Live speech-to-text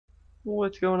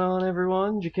What's going on,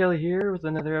 everyone? Jakeli here with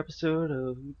another episode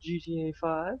of GTA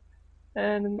 5,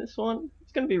 and in this one,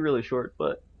 it's going to be really short,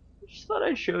 but I just thought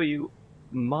I'd show you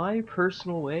my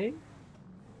personal way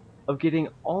of getting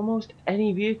almost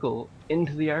any vehicle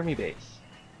into the army base.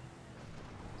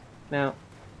 Now,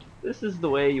 this is the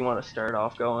way you want to start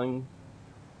off going.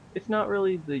 It's not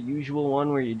really the usual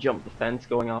one where you jump the fence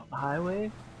going off the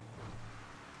highway.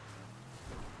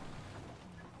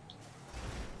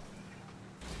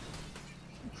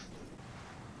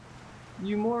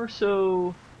 You more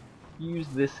so use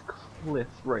this cliff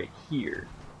right here.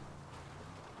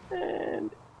 And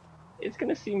it's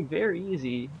going to seem very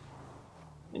easy,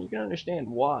 and you can understand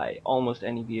why almost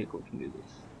any vehicle can do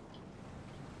this.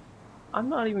 I'm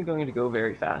not even going to go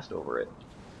very fast over it.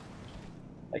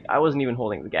 Like, I wasn't even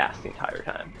holding the gas the entire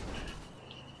time.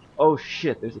 Oh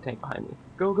shit, there's a tank behind me.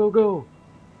 Go, go, go!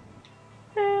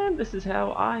 And this is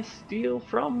how I steal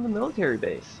from the military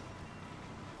base.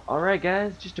 Alright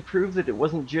guys, just to prove that it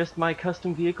wasn't just my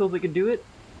custom vehicle that could do it,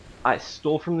 I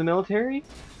stole from the military,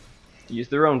 used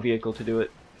their own vehicle to do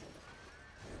it.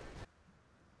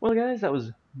 Well guys, that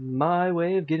was my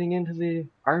way of getting into the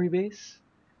army base.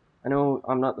 I know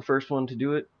I'm not the first one to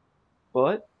do it,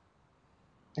 but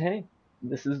hey,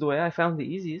 this is the way I found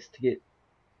the easiest to get,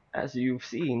 as you've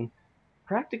seen,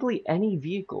 practically any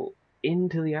vehicle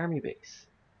into the army base.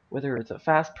 Whether it's a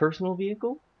fast personal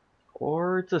vehicle,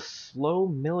 or it's a slow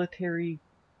military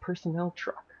personnel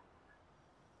truck.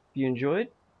 If you enjoyed,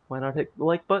 why not hit the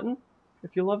like button?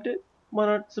 If you loved it, why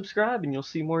not subscribe and you'll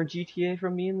see more GTA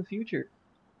from me in the future.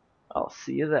 I'll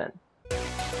see you then.